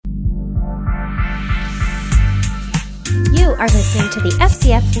are listening to the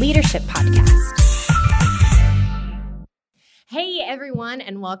FCF Leadership Podcast. Hey, everyone,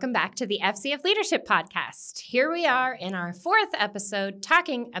 and welcome back to the FCF Leadership Podcast. Here we are in our fourth episode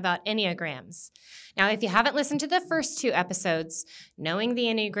talking about Enneagrams. Now, if you haven't listened to the first two episodes, Knowing the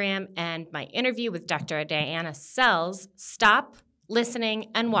Enneagram and my interview with Dr. Diana Sells, stop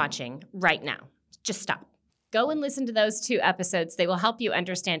listening and watching right now. Just stop. Go and listen to those two episodes. They will help you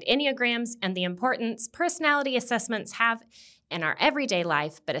understand Enneagrams and the importance personality assessments have in our everyday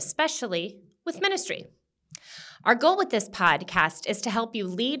life, but especially with ministry. Our goal with this podcast is to help you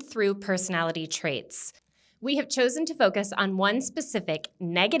lead through personality traits. We have chosen to focus on one specific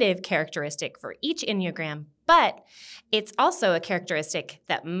negative characteristic for each Enneagram, but it's also a characteristic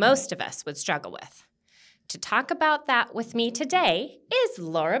that most of us would struggle with. To talk about that with me today is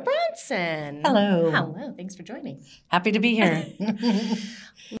Laura Bronson. Hello. Hello. Thanks for joining. Happy to be here.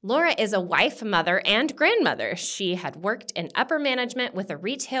 Laura is a wife, mother, and grandmother. She had worked in upper management with a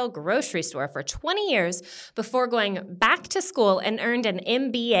retail grocery store for 20 years before going back to school and earned an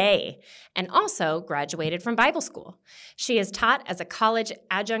MBA, and also graduated from Bible school. She is taught as a college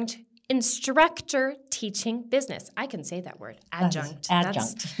adjunct instructor teaching business. I can say that word, adjunct.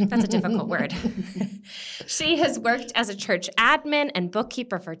 Adjunct. That's a difficult word. She has worked as a church admin and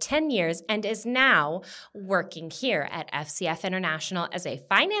bookkeeper for 10 years and is now working here at FCF International as a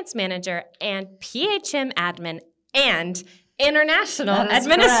finance manager and PHM admin and international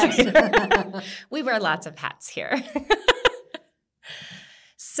administrator. We wear lots of hats here.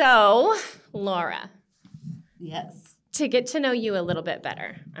 So, Laura. Yes. To get to know you a little bit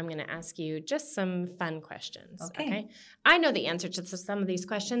better, I'm going to ask you just some fun questions. Okay? I know the answer to some of these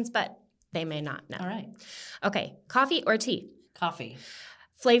questions, but they may not know. All right. Okay. Coffee or tea? Coffee.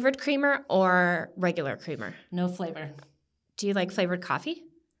 Flavored creamer or regular creamer? No flavor. Do you like flavored coffee?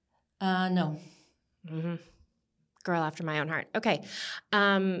 No. Mm-hmm. Girl after my own heart. Okay.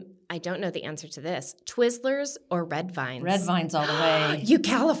 I don't know the answer to this. Twizzlers or Red Vines? Red Vines all the way. You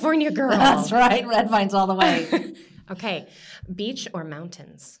California girl. That's right. Red Vines all the way. Okay. Beach or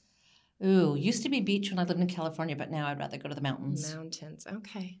mountains? Ooh, used to be beach when I lived in California, but now I'd rather go to the mountains. Mountains.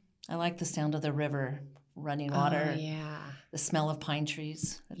 Okay. I like the sound of the river, running water. Oh, yeah. The smell of pine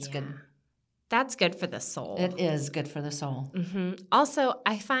trees. That's good. That's good for the soul. It is good for the soul. Mm-hmm. Also,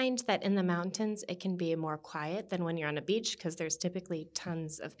 I find that in the mountains, it can be more quiet than when you're on a beach because there's typically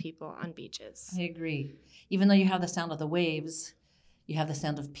tons of people on beaches. I agree. Even though you have the sound of the waves, you have the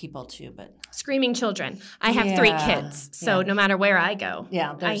sound of people too, but screaming children. I have 3 kids, so no matter where I go,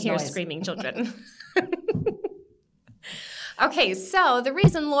 I hear noise. Screaming children. Okay, so the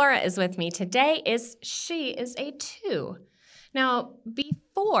reason Laura is with me today is she is a 2. Now,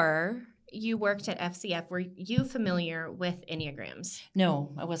 before you worked at FCF, were you familiar with Enneagrams?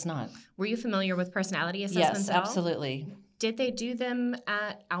 No, I was not. Were you familiar with personality assessments at all? Yes, absolutely. Did they do them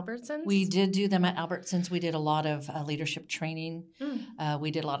at Albertsons? We did do them at Albertsons. We did a lot of leadership training.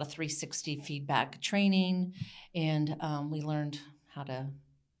 We did a lot of 360 feedback training, and we learned how to,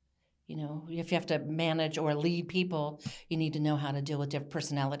 if you have to manage or lead people, you need to know how to deal with different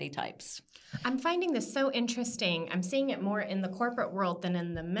personality types. I'm finding this so interesting. I'm seeing it more in the corporate world than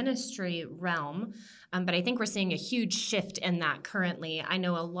in the ministry realm, but I think we're seeing a huge shift in that currently. I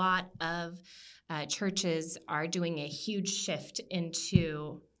know a lot of churches are doing a huge shift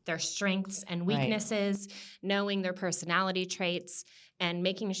into their strengths and weaknesses, knowing their personality traits, and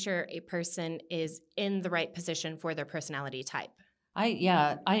making sure a person is in the right position for their personality type.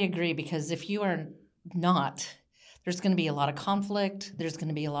 I agree, because if you are not, there's going to be a lot of conflict. There's going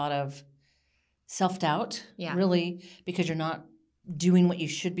to be a lot of self-doubt, really, because you're not doing what you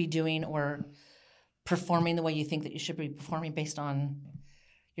should be doing or performing the way you think that you should be performing based on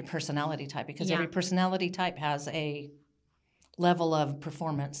your personality type, because every personality type has a level of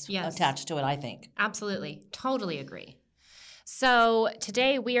performance attached to it, I think. Absolutely. Totally agree. So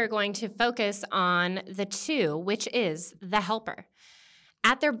today we are going to focus on the 2, which is the helper.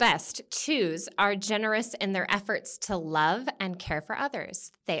 At their best, 2s are generous in their efforts to love and care for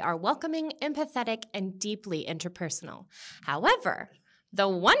others. They are welcoming, empathetic, and deeply interpersonal. However, the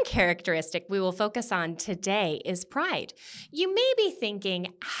one characteristic we will focus on today is pride. You may be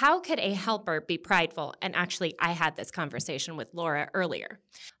thinking, how could a helper be prideful? And actually, I had this conversation with Laura earlier.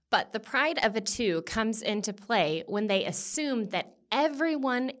 But the pride of a 2 comes into play when they assume that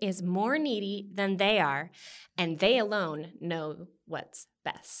everyone is more needy than they are, and they alone know what's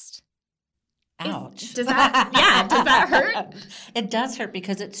best. Ouch. Does that hurt? It does hurt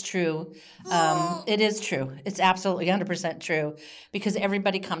because it's true. It is true. It's absolutely 100% true because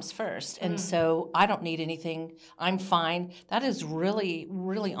everybody comes first. And so I don't need anything. I'm fine. That is really,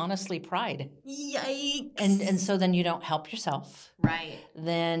 really honestly pride. Yikes. And so then you don't help yourself. Right.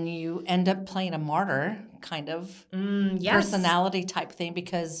 Then you end up playing a martyr kind of personality type thing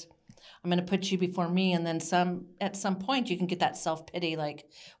because I'm going to put you before me, and then at some point you can get that self-pity like,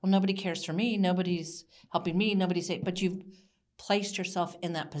 well, nobody cares for me, nobody's helping me, but you've placed yourself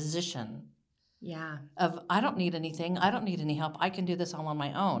in that position of I don't need anything, I don't need any help, I can do this all on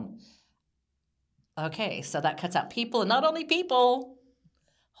my own. Okay, so that cuts out people, and not only people,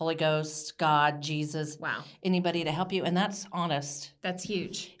 Holy Ghost, God, Jesus, anybody to help you, and that's honest. That's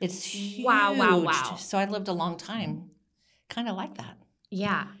huge. It's huge. Wow. So I lived a long time kind of like that.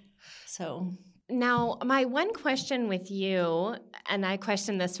 Yeah. So now, my one question with you, and I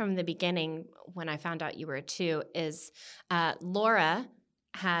questioned this from the beginning when I found out you were 2, is Laura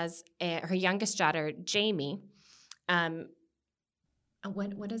has her youngest daughter, Jamie.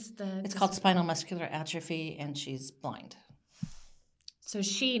 What is the? It's called spinal muscular atrophy, and she's blind. So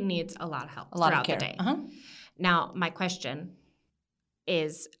she needs a lot of help throughout the day. Now, my question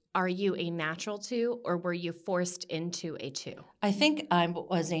is, are you a natural 2 or were you forced into a 2? I think I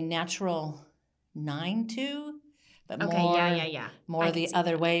was a natural 9-2, but more the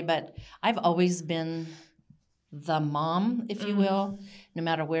other way. But I've always been the mom, if you will, no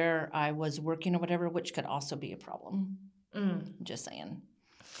matter where I was working or whatever, which could also be a problem. Just saying.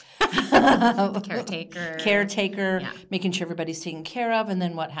 Caretaker, making sure everybody's taken care of, and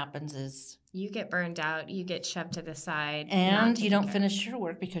then what happens is you get burned out, you get shoved to the side, and you don't finish your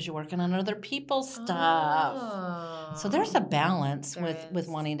work because you're working on other people's stuff. So there's a balance with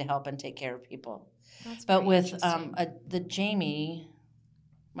wanting to help and take care of people. But with the Jamie,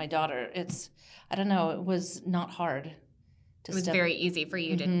 my daughter, I don't know, it was not hard. It was very easy for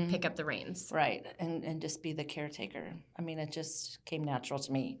you to pick up the reins. Right, and just be the caretaker. I mean, it just came natural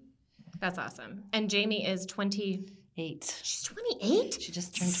to me. That's awesome. And Jamie is 28. She's 28? She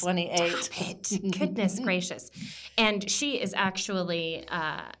just turned 28. Stop it. Goodness gracious. And she is actually,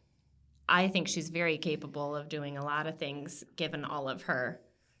 I think she's very capable of doing a lot of things given all of her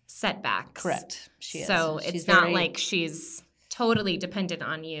setbacks. Correct. She is. So it's not like she's totally dependent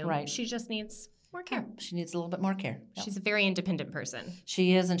on you. Right. She just needs more care. She needs a little bit more care. Yep. She's a very independent person.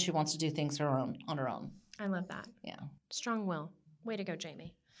 She is, and she wants to do things on her own. I love that. Yeah. Strong will. Way to go,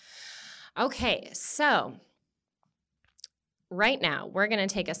 Jamie. Okay, so right now we're going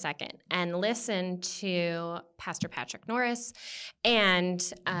to take a second and listen to Pastor Patrick Norris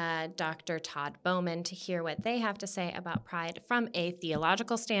and Dr. Todd Bowman to hear what they have to say about pride from a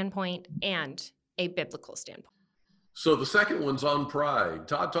theological standpoint and a biblical standpoint. So the second one's on pride.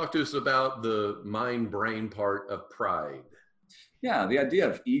 Todd, talk to us about the mind-brain part of pride. Yeah, the idea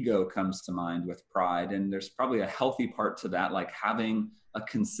of ego comes to mind with pride, and there's probably a healthy part to that, like having a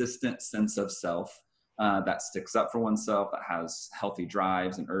consistent sense of self that sticks up for oneself, that has healthy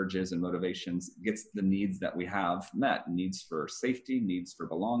drives and urges and motivations, gets the needs that we have met, needs for safety, needs for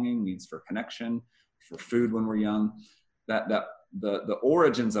belonging, needs for connection, for food when we're young. The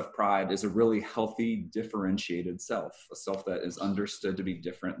origins of pride is a really healthy, differentiated self, a self that is understood to be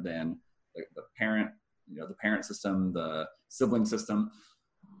different than the parent, the parent system, the sibling system.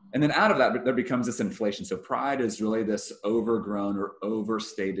 And then out of that, there becomes this inflation. So pride is really this overgrown or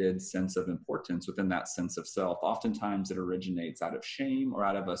overstated sense of importance within that sense of self. Oftentimes it originates out of shame or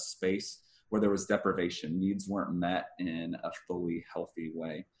out of a space where there was deprivation. Needs weren't met in a fully healthy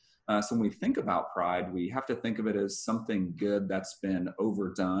way. So when we think about pride, we have to think of it as something good that's been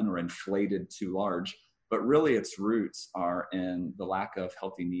overdone or inflated too large. But really its roots are in the lack of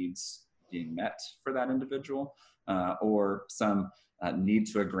healthy needs being met for that individual, or some need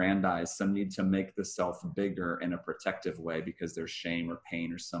to aggrandize, some need to make the self bigger in a protective way because there's shame or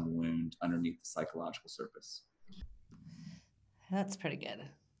pain or some wound underneath the psychological surface. That's pretty good.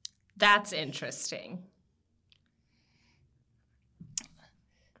 That's interesting.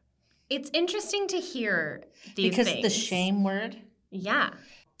 It's interesting to hear these things. Because the shame word yeah,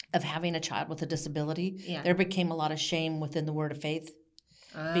 of having a child with a disability, there became a lot of shame within the word of faith.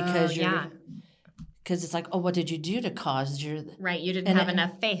 Because it's like, oh, what did you do to cause your... Right, you didn't have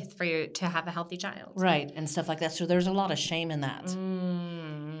enough faith for you to have a healthy child. Right, and stuff like that. So there's a lot of shame in that.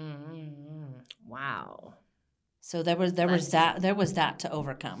 Wow. So there was that to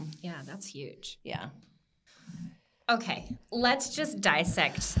overcome. Yeah, that's huge. Yeah. Okay, let's just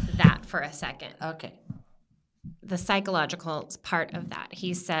dissect that for a second. Okay. The psychological part of that.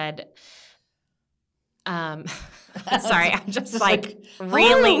 He said... sorry, I'm just like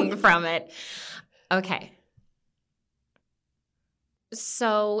reeling from it. Okay.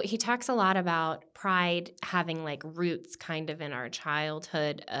 So he talks a lot about pride having like roots kind of in our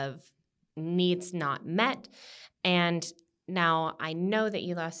childhood of needs not met. And now I know that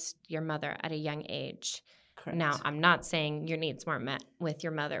you lost your mother at a young age. Correct. Now, I'm not saying your needs weren't met with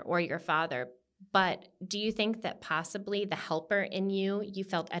your mother or your father, but do you think that possibly the helper in you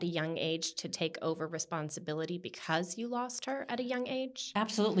felt at a young age to take over responsibility because you lost her at a young age?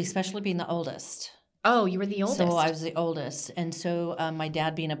 Absolutely, especially being the oldest. Oh, you were the oldest. So I was the oldest. And so my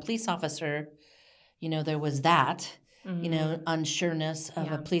dad being a police officer, there was that, unsureness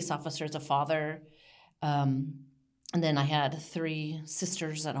of a police officer as a father. And then I had 3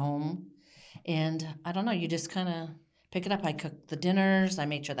 sisters at home. And I don't know, you just kind of pick it up. I cooked the dinners. I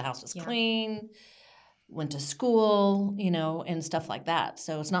made sure the house was clean, went to school, and stuff like that.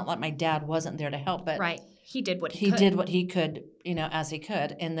 So it's not like my dad wasn't there to help, but right. He did what he could. He did what he could, as he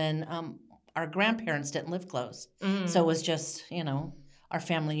could. And then our grandparents didn't live close. So it was just, our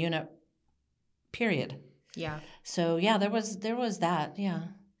family unit, period. Yeah. So, yeah, there was that, yeah.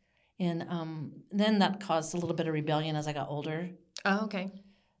 And then that caused a little bit of rebellion as I got older. Oh, okay.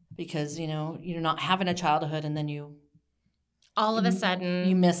 Because, you're not having a childhood and then all of a sudden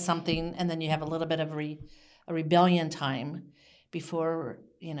you miss something and then you have a little bit of a rebellion time before,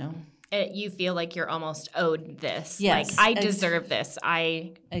 you feel like you're almost owed this. Yes. Like, I deserve this.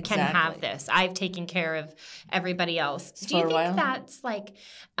 I Exactly. can have this. I've taken care of everybody else. Do you think that's like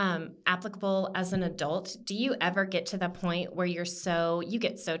applicable as an adult? Do you ever get to the point where you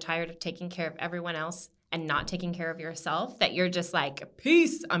get so tired of taking care of everyone else and not taking care of yourself that you're just like,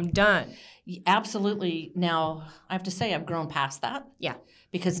 peace, I'm done? Absolutely. Now, I have to say I've grown past that. Yeah.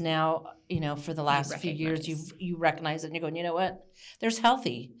 Because now, for the last few years, you recognize it and you're going, you know what? There's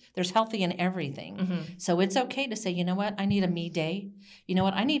healthy in everything. Mm-hmm. So it's okay to say, you know what? I need a me day. You know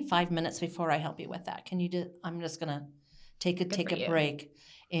what? I need 5 minutes before I help you with that. Can you do? I'm just going to take a break.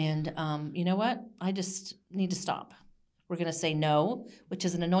 And you know what? I just need to stop. We're going to say no, which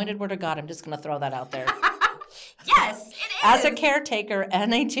is an anointed word of God. I'm just going to throw that out there. Yes, it is. As a caretaker,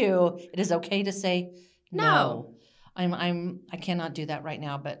 NA2, it is okay to say no. I cannot do that right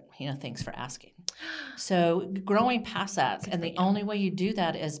now, but thanks for asking. So growing past that, and the only way you do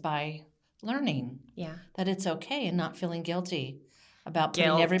that is by learning that it's okay and not feeling guilty about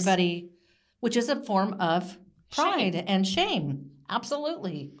putting everybody, which is a form of pride and shame.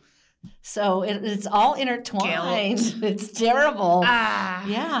 Absolutely. So it's all intertwined. Guilt. It's terrible.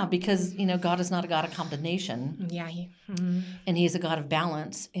 Yeah, because God is not a God of condemnation. Yeah, and He's a God of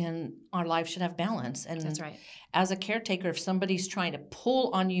balance, and our life should have balance. And that's right. As a caretaker, if somebody's trying to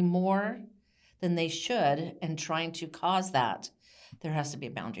pull on you more than they should and trying to cause that, there has to be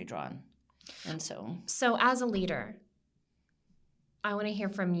a boundary drawn. And so as a leader, I want to hear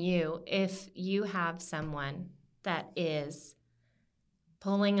from you if you have someone that is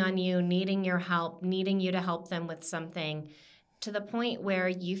pulling on you, needing your help, needing you to help them with something to the point where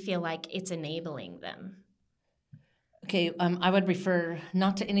you feel like it's enabling them. Okay, I would refer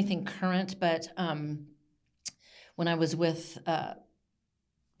not to anything current, but when I was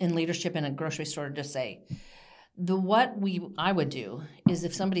in leadership in a grocery store, to say, I would do is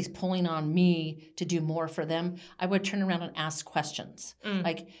if somebody's pulling on me to do more for them, I would turn around and ask questions.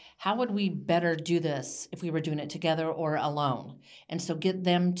 Like, how would we better do this if we were doing it together or alone? And so get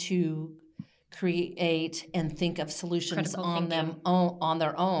them to create and think of solutions on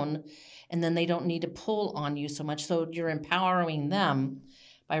their own, and then they don't need to pull on you so much. So you're empowering them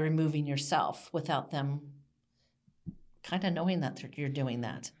by removing yourself without them kind of knowing that you're doing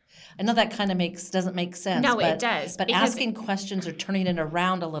that. I know that kind of doesn't make sense. No, it does. But asking questions or turning it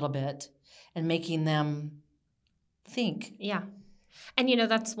around a little bit and making them think. Yeah. And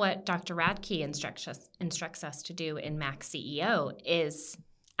that's what Dr. Radke instructs us to do in Mac CEO is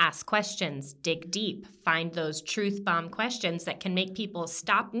ask questions, dig deep, find those truth bomb questions that can make people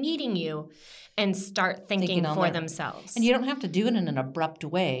stop needing you and start thinking for themselves. And you don't have to do it in an abrupt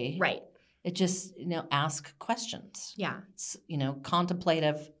way. Right. It just, ask questions. Yeah.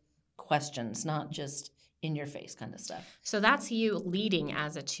 Contemplative questions, not just in your face kind of stuff. So that's you leading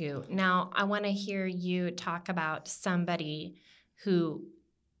as a 2. Now, I want to hear you talk about somebody who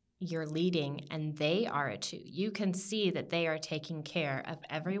you're leading and they are a 2. You can see that they are taking care of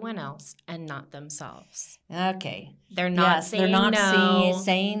everyone else and not themselves. Okay. They're not saying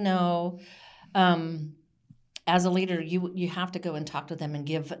no. As a leader, you have to go and talk to them and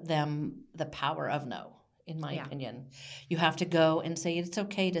give them the power of no, in my opinion. You have to go and say it's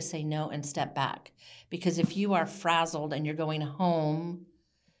okay to say no and step back. Because if you are frazzled and you're going home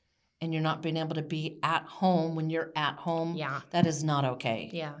and you're not being able to be at home when you're at home, that is not okay.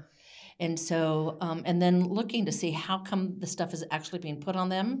 Yeah. And so, and then looking to see how come the stuff is actually being put on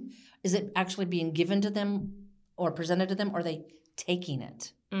them. Is it actually being given to them or presented to them, or are they taking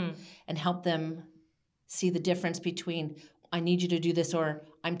it? And help them see the difference between, I need you to do this, or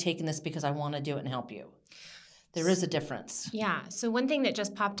I'm taking this because I want to do it and help you. There is a difference. Yeah. So one thing that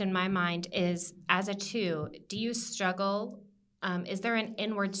just popped in my mind is, as a 2, do you struggle? Is there an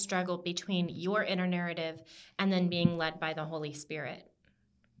inward struggle between your inner narrative and then being led by the Holy Spirit?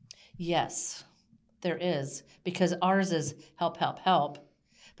 Yes, there is, because ours is help, help, help,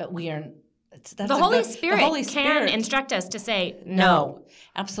 but we are. The Holy Spirit can instruct us to say no.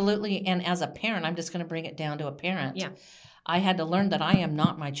 Absolutely. And as a parent, I'm just going to bring it down to a parent. Yeah. I had to learn that I am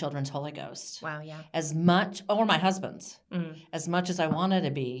not my children's Holy Ghost. Wow, yeah. As much, or my husband's, as much as I wanted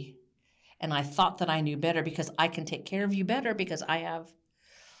to be. And I thought that I knew better because I can take care of you better because I have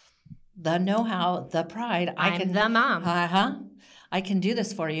the know-how, the pride. I'm the mom. I can do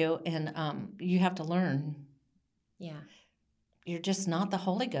this for you. And you have to learn. Yeah. You're just not the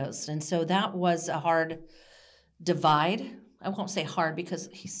Holy Ghost. And so that was a hard divide. I won't say hard because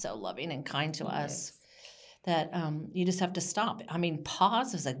he's so loving and kind to us that you just have to stop. I mean,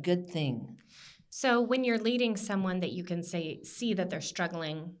 pause is a good thing. So when you're leading someone that you can see that they're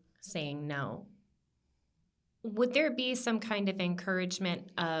struggling saying no, would there be some kind of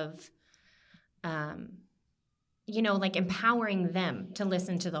encouragement of, like empowering them to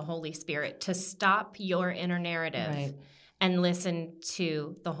listen to the Holy Spirit, to stop your inner narrative and listen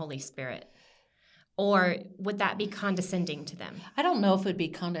to the Holy Spirit? Or would that be condescending to them? I don't know if it would be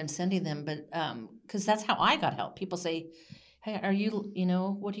condescending them, but because that's how I got help. People say, hey, are you,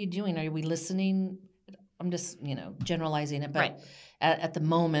 what are you doing? Are we listening? I'm just, generalizing it. But at the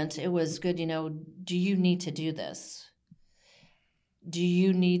moment, it was good, do you need to do this? Do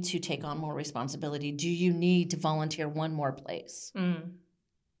you need to take on more responsibility? Do you need to volunteer one more place?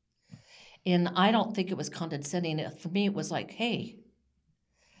 And I don't think it was condescending. For me, it was like, hey,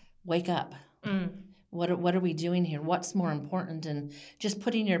 wake up. What are we doing here? What's more important? And just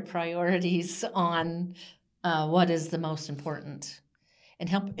putting your priorities on what is the most important. And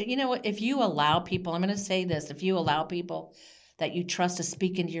help, if you allow people, I'm going to say this, if you allow people that you trust to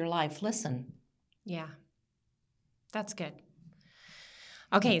speak into your life, listen. Yeah, that's good.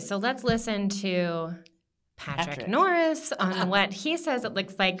 Okay, so let's listen to Patrick Norris on what he says it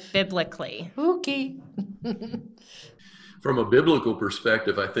looks like biblically. Okay. From a biblical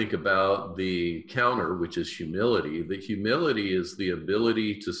perspective, I think about the counter, which is humility. The humility is the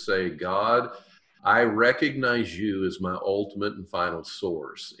ability to say, God, I recognize you as my ultimate and final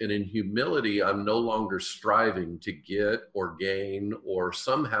source. And in humility, I'm no longer striving to get or gain or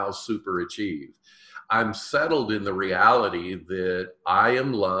somehow superachieve. I'm settled in the reality that I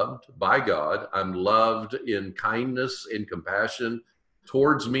am loved by God. I'm loved in kindness and compassion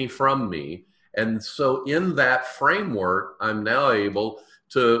towards me, from me. And so in that framework, I'm now able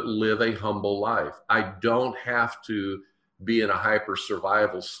to live a humble life. I don't have to be in a hyper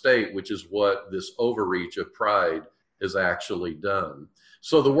survival state, which is what this overreach of pride has actually done.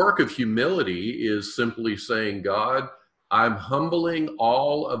 So the work of humility is simply saying, God, I'm humbling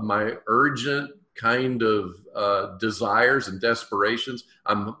all of my urgent kind of desires and desperations.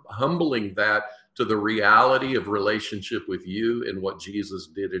 I'm humbling that to the reality of relationship with you and what Jesus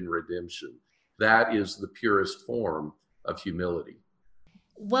did in redemption. That is the purest form of humility.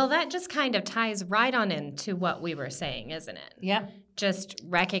 Well, that just kind of ties right on into what we were saying, isn't it? Yeah. Just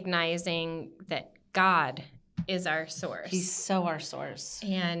recognizing that God is our source. He's so our source.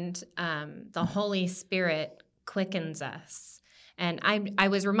 And the Holy Spirit quickens us. And I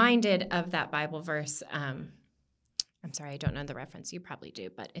was reminded of that Bible verse. I'm sorry, I don't know the reference. You probably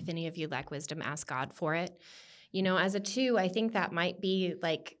do. But if any of you lack wisdom, ask God for it. As a 2, I think that might be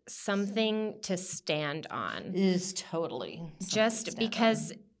like something to stand on. It is totally. Just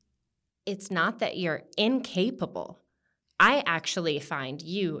because it's not that you're incapable. I actually find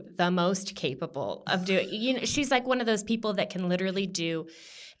you the most capable of doing, she's like one of those people that can literally do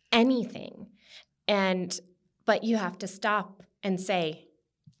anything. But you have to stop and say,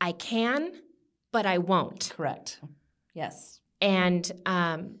 I can, but I won't. Correct. Yes. And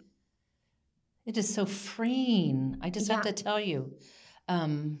it is so freeing. I just have to tell you,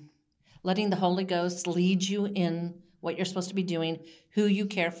 letting the Holy Ghost lead you in what you're supposed to be doing, who you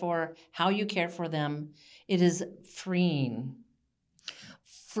care for, how you care for them. It is freeing.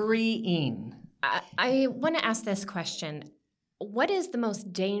 Freeing. I want to ask this question. What is the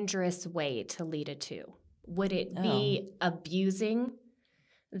most dangerous way to lead a 2? Would it be abusing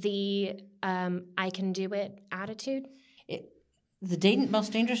the I can do it attitude? The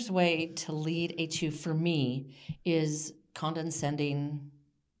most dangerous way to lead a 2 for me is condescending,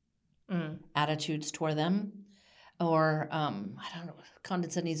 attitudes toward them, or I don't know,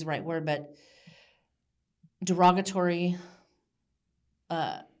 condescending is the right word, but derogatory,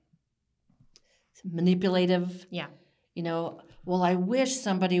 manipulative. Yeah. Well, I wish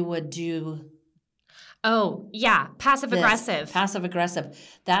somebody would do. Oh, yeah. Passive aggressive. Passive aggressive.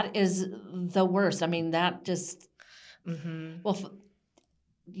 That is the worst. I mean, that just, well,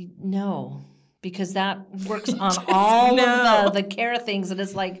 no, because that works on all of the care things. And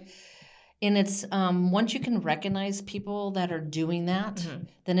it's like, and it's, once you can recognize people that are doing that,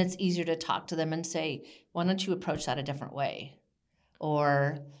 then it's easier to talk to them and say, why don't you approach that a different way?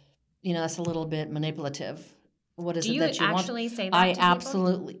 Or, that's a little bit manipulative. What is it that you want? Do you actually say that to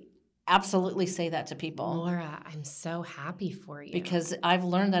people? Absolutely say that to people. Laura, I'm so happy for you. Because I've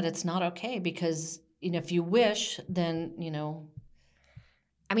learned that it's not okay, because, if you wish, then,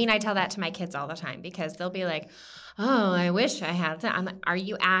 I mean, I tell that to my kids all the time, because they'll be like, oh, I wish I had that. I'm like, are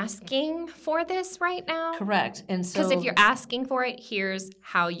you asking for this right now? Correct. And so, because if you're asking for it, here's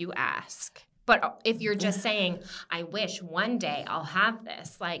how you ask. But if you're just saying, I wish one day I'll have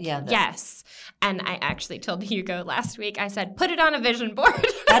this, yes. And I actually told Hugo last week, I said, put it on a vision board.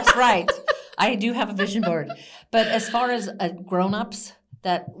 That's right. I do have a vision board. But as far as grown-ups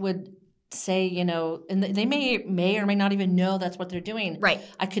that would say, and they may or may not even know that's what they're doing. Right.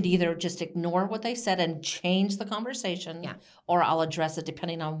 I could either just ignore what they said and change the conversation, or I'll address it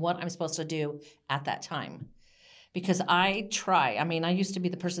depending on what I'm supposed to do at that time. Because I used to be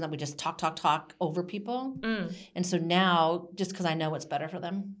the person that would just talk over people. And so now, just because I know what's better for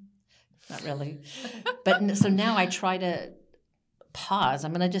them, not really. But so now I try to pause.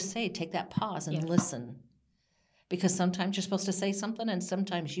 I'm going to just say, take that pause and listen. Because sometimes you're supposed to say something and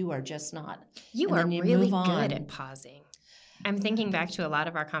sometimes you are just not. You are really good at pausing. I'm thinking back to a lot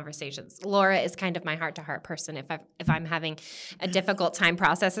of our conversations. Laura is kind of my heart-to-heart person. If I'm having a difficult time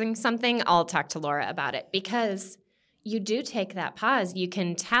processing something, I'll talk to Laura about it, because you do take that pause. You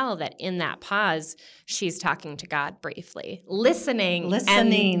can tell that in that pause, she's talking to God briefly, listening.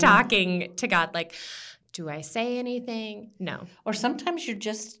 And talking to God, like, do I say anything? No. Or sometimes you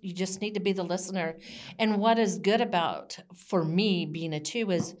just need to be the listener. And what is good for me being a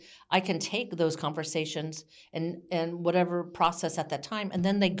 2 is I can take those conversations and whatever process at that time, and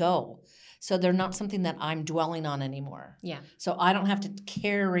then they go. So they're not something that I'm dwelling on anymore. Yeah. So I don't have to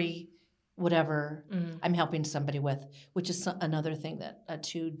carry whatever I'm helping somebody with, which is another thing that a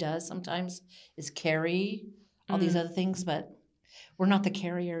 2 does sometimes, is carry all these other things, but we're not the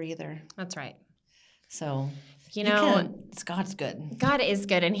carrier either. That's right. So, God's good. God is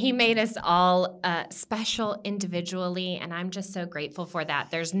good, and He made us all special individually, and I'm just so grateful for that.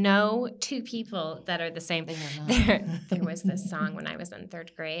 There's no 2 people that are the same. There was this song when I was in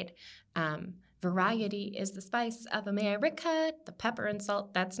 3rd grade. Variety is the spice of America. The pepper and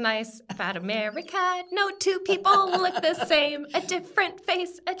salt, that's nice about America. No 2 people look the same. A different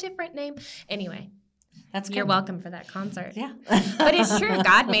face, a different name. Anyway. That's good. You're welcome for that concert. Yeah. But it's true.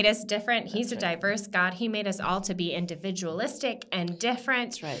 God made us different. He's a diverse God. He made us all to be individualistic and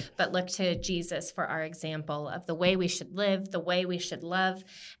different. That's right. But look to Jesus for our example of the way we should live, the way we should love.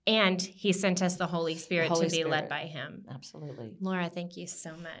 And He sent us the Holy Spirit to be led by Him. Absolutely. Laura, thank you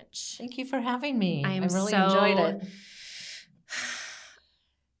so much. Thank you for having me. I really enjoyed it.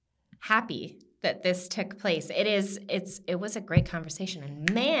 Happy that this took place. It was a great conversation,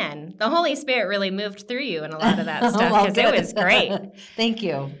 and man, the Holy Spirit really moved through you in a lot of that stuff, because it was great. Thank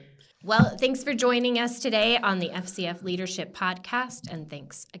you. Well, thanks for joining us today on the FCF Leadership Podcast, and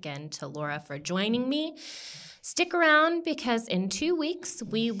thanks again to Laura for joining me. Stick around, because in 2 weeks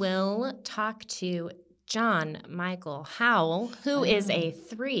we will talk to John Michael Howell, who is a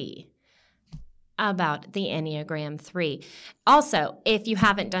 3. About the Enneagram 3. Also, if you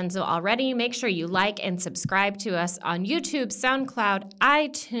haven't done so already, make sure you like and subscribe to us on YouTube, SoundCloud,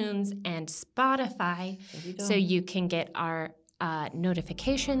 iTunes, and Spotify, so you can get our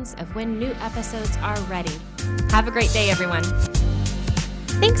notifications of when new episodes are ready. Have a great day, everyone.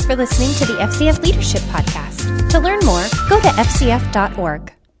 Thanks for listening to the FCF Leadership Podcast. To learn more, go to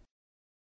fcf.org.